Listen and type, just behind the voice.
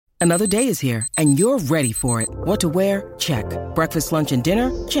Another day is here, and you're ready for it. What to wear? Check. Breakfast, lunch, and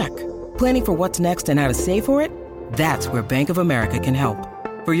dinner? Check. Planning for what's next and how to save for it? That's where Bank of America can help.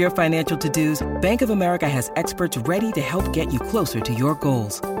 For your financial to-dos, Bank of America has experts ready to help get you closer to your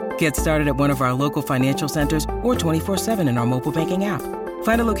goals. Get started at one of our local financial centers or 24/7 in our mobile banking app.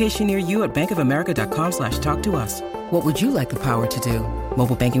 Find a location near you at bankofamerica.com/talktous. What would you like the power to do?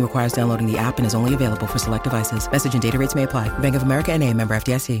 Mobile banking requires downloading the app and is only available for select devices. Message and data rates may apply. Bank of America N.A., member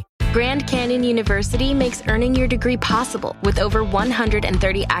FDIC. Grand Canyon University makes earning your degree possible with over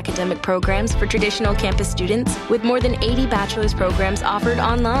 130 academic programs for traditional campus students, with more than 80 bachelor's programs offered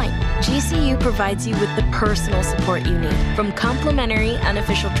online. GCU provides you with the personal support you need, from complimentary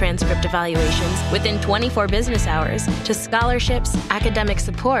unofficial transcript evaluations within 24 business hours to scholarships, academic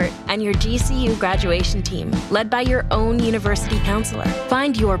support, and your GCU graduation team, led by your own university counselor.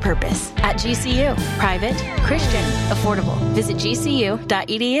 Find your purpose at GCU. Private, Christian, affordable. Visit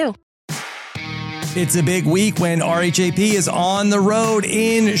gcu.edu. It's a big week when RHAP is on the road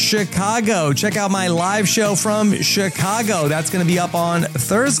in Chicago. Check out my live show from Chicago. That's going to be up on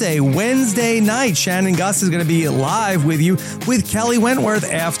Thursday, Wednesday night. Shannon Gus is going to be live with you with Kelly Wentworth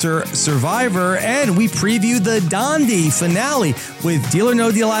after Survivor. And we preview the Dondi finale with Deal or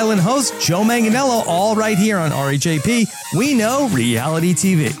No Deal Island host Joe Manganiello, all right here on RHAP. We know reality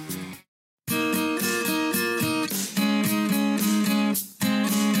TV.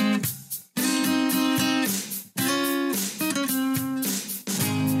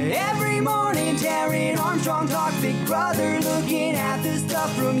 Armstrong talk, Big Brother, looking at the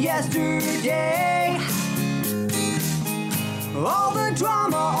stuff from yesterday. All the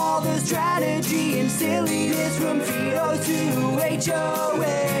drama, all the strategy and silliness from Vito to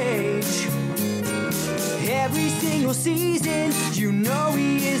HOH. Every single season, you know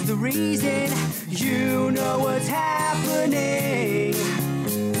he is the reason. You know what's happening.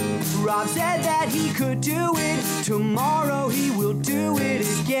 Rob said that he could do it. Tomorrow he will do it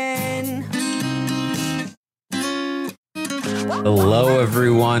again. Hello,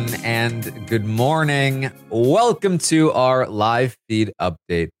 everyone, and good morning. Welcome to our live feed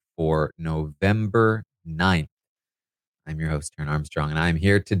update for November 9th. I'm your host, Aaron Armstrong, and I'm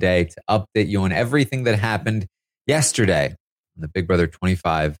here today to update you on everything that happened yesterday on the Big Brother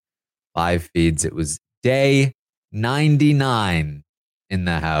 25 live feeds. It was day 99 in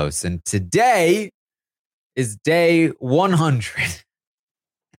the house, and today is day 100.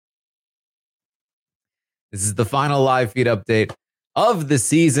 This is the final live feed update of the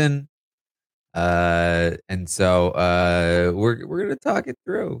season. And so we're going to talk it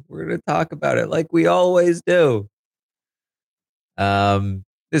through. We're going to talk about it like we always do.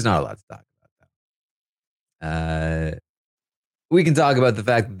 There's not a lot to talk about, though. We can talk about the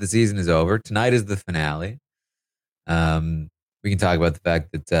fact that the season is over. Tonight is the finale. We can talk about the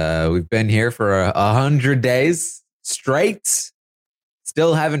fact that we've been here for 100 days straight.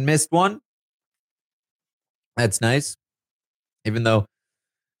 Still haven't missed one. That's nice. Even though,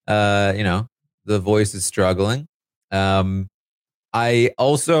 the voice is struggling. I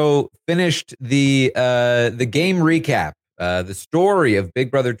also finished the game recap, the story of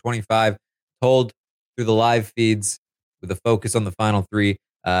Big Brother 25 told through the live feeds with a focus on the final three.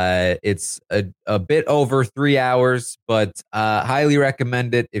 It's a bit over 3 hours, but highly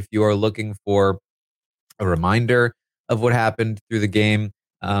recommend it if you are looking for a reminder of what happened through the game.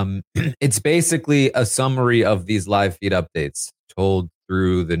 It's basically a summary of these live feed updates told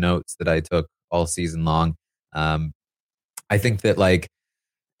through the notes that I took all season long. I think that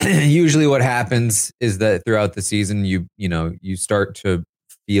usually what happens is that throughout the season, you start to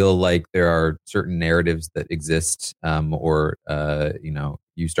feel like there are certain narratives that exist, or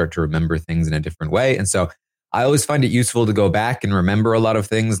you start to remember things in a different way. And so I always find it useful to go back and remember a lot of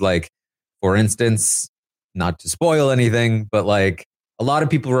things. Like, for instance, not to spoil anything, but a lot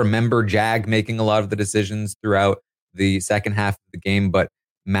of people remember Jag making a lot of the decisions throughout the second half of the game, but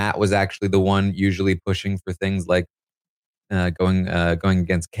Matt was actually the one usually pushing for things like going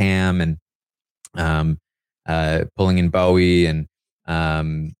against Cam and pulling in Bowie and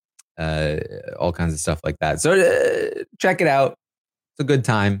all kinds of stuff like that. So check it out. It's a good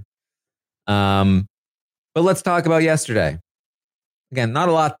time. But let's talk about yesterday. Again, not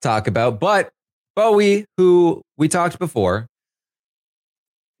a lot to talk about, but Bowie, who we talked before,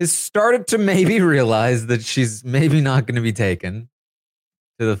 has started to maybe realize that she's maybe not going to be taken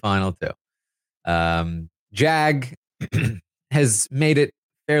to the final two. Jag has made it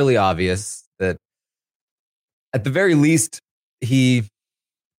fairly obvious that at the very least, he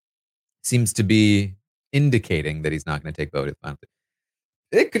seems to be indicating that he's not going to take Bowie to the final two.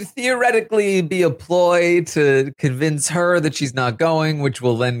 it could theoretically be a ploy to convince her that she's not going, which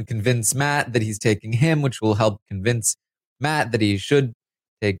will then convince Matt that he's taking him, which will help convince Matt that he should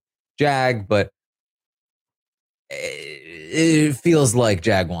take Jag. But it feels like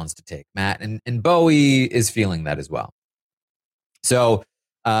Jag wants to take Matt, and Bowie is feeling that as well. So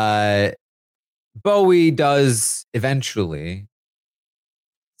Bowie does eventually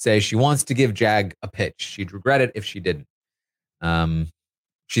say she wants to give Jag a pitch. She'd regret it if she didn't.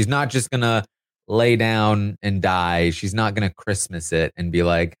 She's not just going to lay down and die. She's not going to Christmas it and be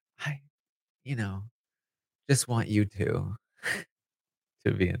like, I just want you to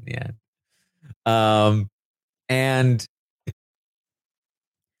be in the end. And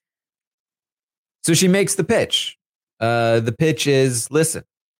so she makes the pitch. The pitch is, listen,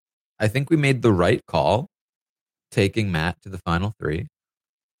 I think we made the right call taking Matt to the final three.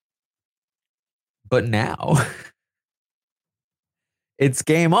 But now it's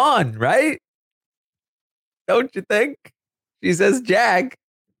game on, right? Don't you think? She says, Jag,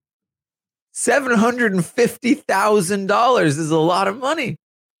 $750,000 is a lot of money.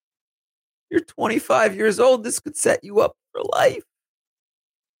 You're 25 years old. This could set you up for life.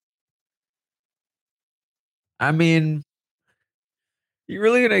 I mean, you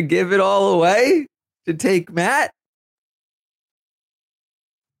really going to give it all away to take Matt?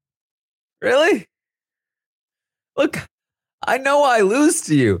 Really? Look, I know I lose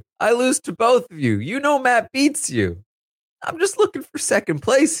to you. I lose to both of you. You know Matt beats you. I'm just looking for second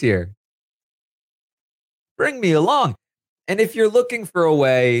place here. Bring me along. And if you're looking for a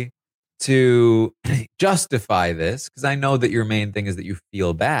way to justify this, because I know that your main thing is that you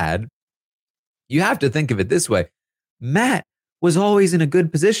feel bad, you have to think of it this way. Matt was always in a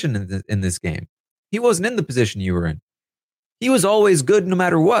good position in this game. He wasn't in the position you were in. He was always good no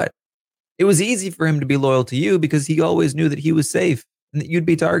matter what. It was easy for him to be loyal to you because he always knew that he was safe and that you'd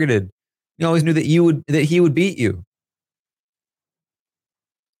be targeted. He always knew that he would beat you.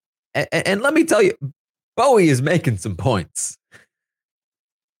 And let me tell you, Bowie is making some points.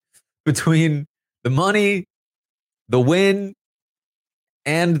 Between the money, the win,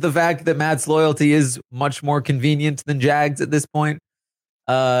 and the fact that Matt's loyalty is much more convenient than Jag's at this point,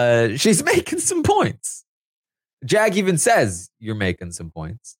 she's making some points. Jag even says, you're making some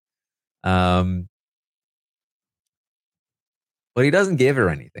points. But he doesn't give her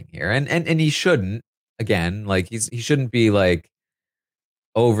anything here. And he shouldn't. Again, like he shouldn't be like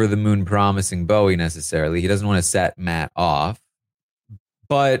over the moon promising Bowie necessarily. He doesn't want to set Matt off.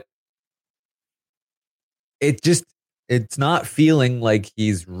 But it's not feeling like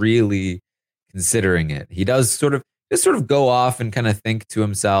he's really considering it. He does sort of go off and kind of think to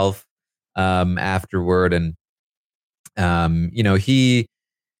himself afterward. And he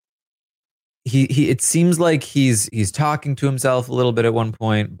it seems like he's talking to himself a little bit at one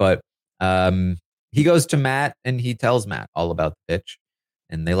point, but he goes to Matt and he tells Matt all about the pitch,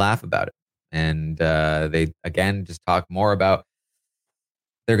 and they laugh about it. And they again just talk more about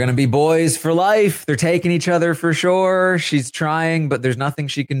they're going to be boys for life. They're taking each other for sure. She's trying, but there's nothing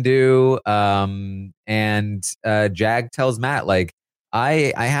she can do. And Jag tells Matt, like,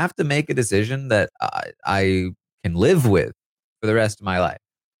 I have to make a decision that I can live with for the rest of my life.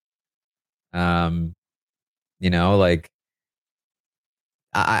 Like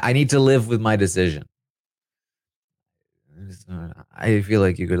I need to live with my decision. I feel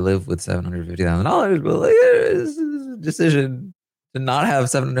like you could live with $750,000, but like, it's a decision to not have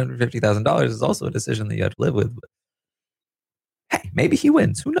 $750,000 is also a decision that you have to live with. But, hey, maybe he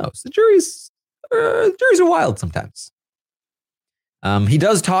wins. Who knows? The juries are wild sometimes. He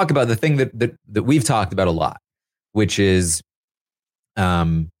does talk about the thing that we've talked about a lot, which is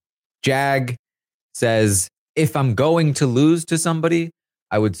Jag says, if I'm going to lose to somebody,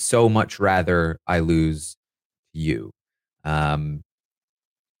 I would so much rather I lose to you.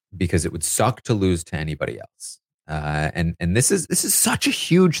 Because it would suck to lose to anybody else. And this is such a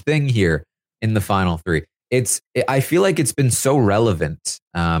huge thing here in the final three. I feel like it's been so relevant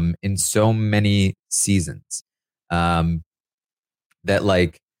in so many seasons that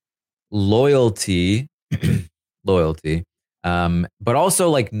like loyalty, but also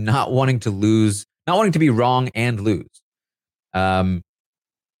like not wanting to lose, not wanting to be wrong and lose.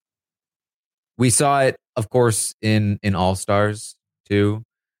 We saw it, of course, in All Stars too.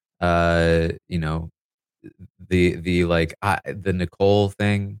 The Nicole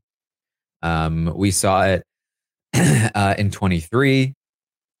thing. We saw it in 23.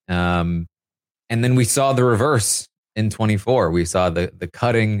 And then we saw the reverse in 24. We saw the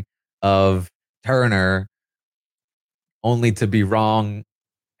cutting of Turner only to be wrong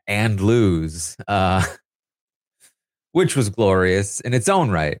and lose. which was glorious in its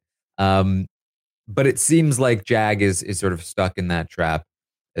own right. But it seems like Jag is sort of stuck in that trap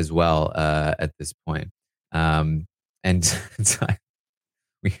as well at this point. And so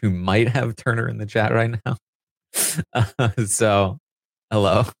we might have Turner in the chat right now. So,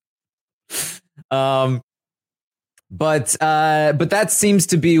 hello. But that seems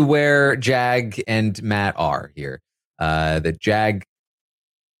to be where Jag and Matt are here. That Jag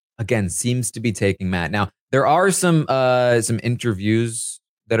again seems to be taking Matt. Now there are some interviews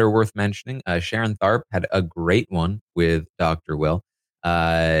that are worth mentioning. Sharon Tharp had a great one with Dr. Will.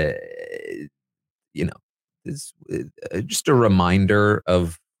 It's just a reminder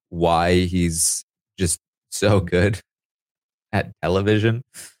of why he's just so good at television.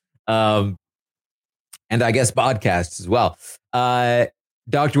 And I guess podcasts as well.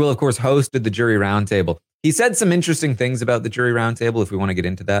 Dr. Will, of course, hosted the jury roundtable. He said some interesting things about the jury roundtable, if we want to get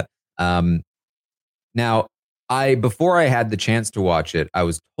into that. Now, before I had the chance to watch it, I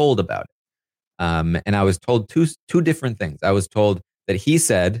was told about it. And I was told two different things. I was told that he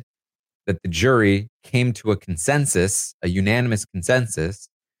said that the jury came to a consensus, a unanimous consensus.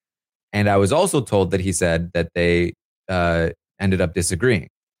 And I was also told that he said that they ended up disagreeing.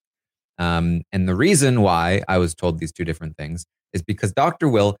 And the reason why I was told these two different things is because Dr.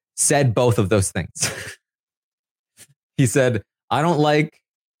 Will said both of those things. He said, I don't like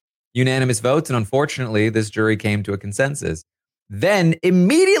unanimous votes, and unfortunately, this jury came to a consensus. Then,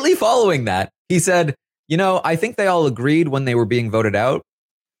 immediately following that, he said, I think they all agreed when they were being voted out,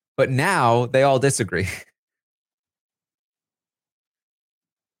 but now they all disagree.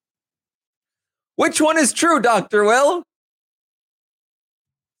 Which one is true, Dr. Will?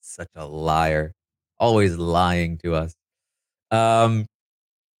 Such a liar. Always lying to us.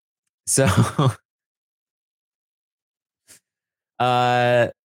 So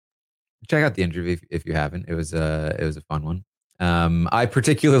check out the interview if you haven't. It was a fun one. I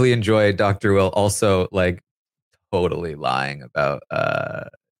particularly enjoyed Dr. Will also totally lying about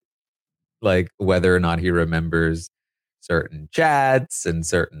whether or not he remembers certain chats and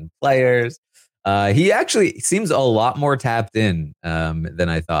certain players. He actually seems a lot more tapped in than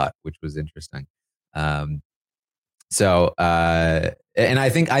I thought, which was interesting. And I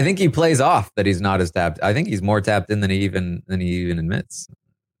think he plays off that he's not as tapped. I think he's more tapped in than he even admits.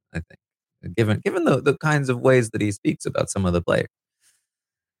 I think, given the kinds of ways that he speaks about some of the players.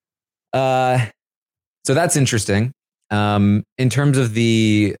 So that's interesting. In terms of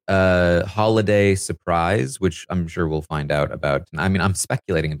the holiday surprise, which I'm sure we'll find out about. I mean, I'm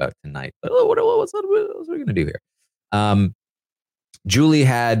speculating about tonight, but what are we going to do here? Julie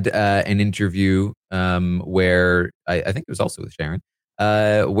had an interview where I think it was also with Sharon,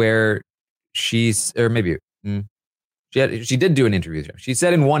 where she did do an interview. She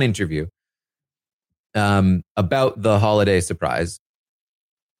said in one interview about the holiday surprise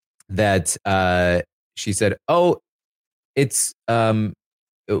that she said, "Oh, it's been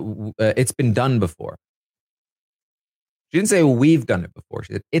done before." She didn't say we've done it before.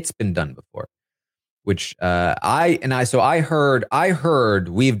 She said it's been done before, which I heard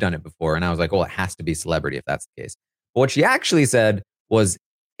we've done it before, and I was like, well, it has to be celebrity if that's the case. But what she actually said was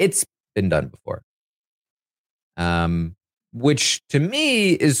it's been done before, which to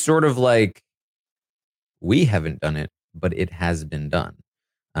me is sort of like we haven't done it, but it has been done.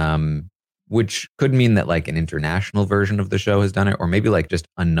 Which could mean that an international version of the show has done it, or maybe just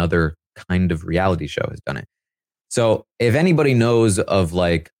another kind of reality show has done it. So if anybody knows of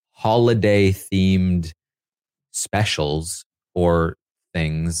holiday themed specials or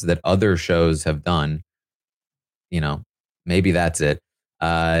things that other shows have done, maybe that's it.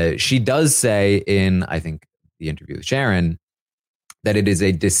 She does say in, I think, the interview with Sharon that it is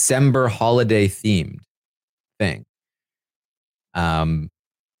a December holiday themed thing.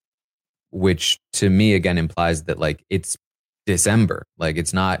 Which to me again implies that it's December,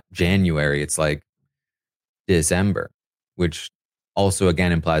 it's not January, it's December, which also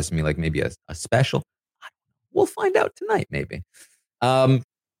again implies to me maybe a special. We'll find out tonight, maybe.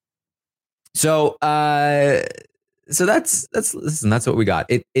 So that's what we got.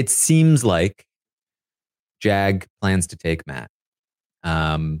 It seems like Jag plans to take Matt.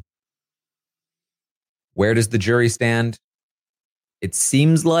 Where does the jury stand? It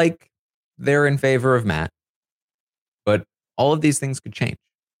seems like they're in favor of Matt, but all of these things could change.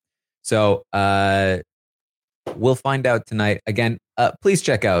 So we'll find out tonight. Again, please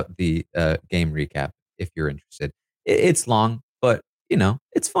check out the game recap if you're interested. It's long, but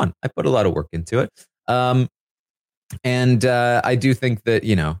it's fun. I put a lot of work into it. And I do think that,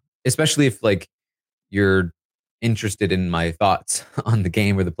 especially if you're interested in my thoughts on the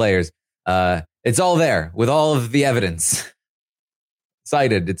game or the players, It's all there with all of the evidence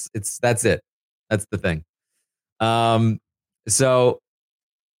cited. That's it. That's the thing. So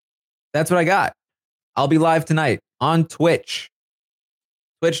that's what I got. I'll be live tonight on Twitch,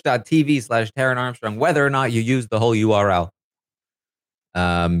 twitch.tv/Taran Armstrong, whether or not you use the whole URL.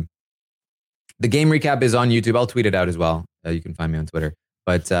 The game recap is on YouTube. I'll tweet it out as well. You can find me on Twitter.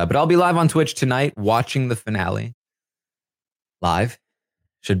 But I'll be live on Twitch tonight watching the finale live.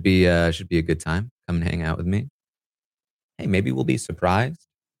 Should be a good time. Come and hang out with me. Hey, maybe we'll be surprised.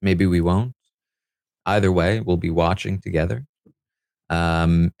 Maybe we won't. Either way, we'll be watching together.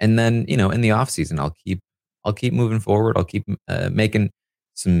 And then, in the off season, I'll keep moving forward. I'll keep making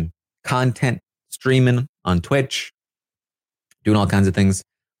some content, streaming on Twitch, doing all kinds of things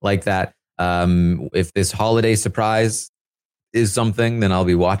like that. If this holiday surprise is something, then I'll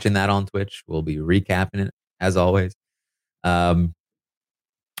be watching that on Twitch. We'll be recapping it as always.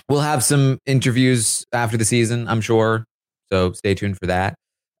 We'll have some interviews after the season, I'm sure. So stay tuned for that.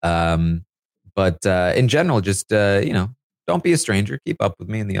 But in general, just, don't be a stranger. Keep up with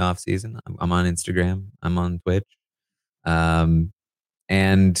me in the off season. I'm on Instagram. I'm on Twitch.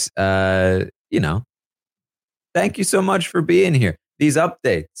 Thank you so much for being here. These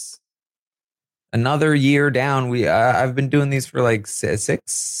updates. Another year down. I've been doing these for like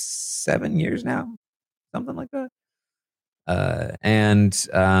 6-7 years now, something like that.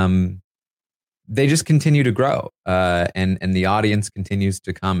 They just continue to grow, and the audience continues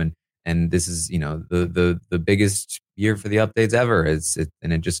to come, and this is the biggest year for the updates ever.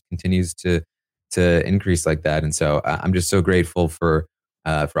 And it just continues to increase like that, and so I'm just so grateful for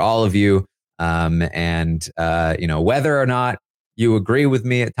all of you, whether or not you agree with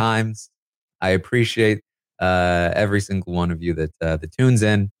me at times. I appreciate every single one of you that tunes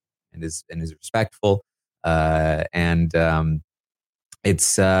in and is respectful.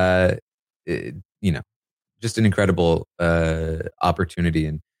 It's just an incredible opportunity,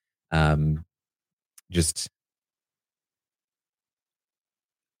 and I just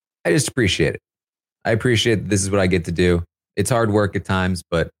appreciate it. I appreciate that this is what I get to do. It's hard work at times,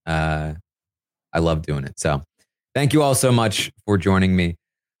 but I love doing it. So thank you all so much for joining me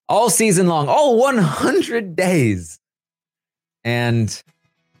all season long, all 100 days. And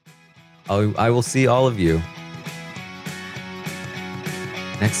I will see all of you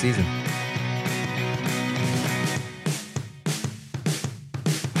next season.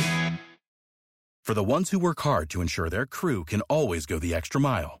 For the ones who work hard to ensure their crew can always go the extra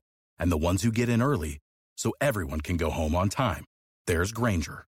mile, and the ones who get in early so everyone can go home on time, there's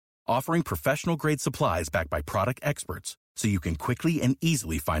Grainger, offering professional-grade supplies backed by product experts so you can quickly and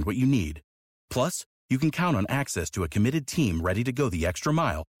easily find what you need. Plus, you can count on access to a committed team ready to go the extra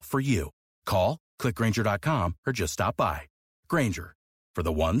mile for you. Call, click Grainger.com, or just stop by. Grainger, for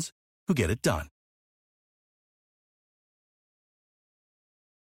the ones who get it done.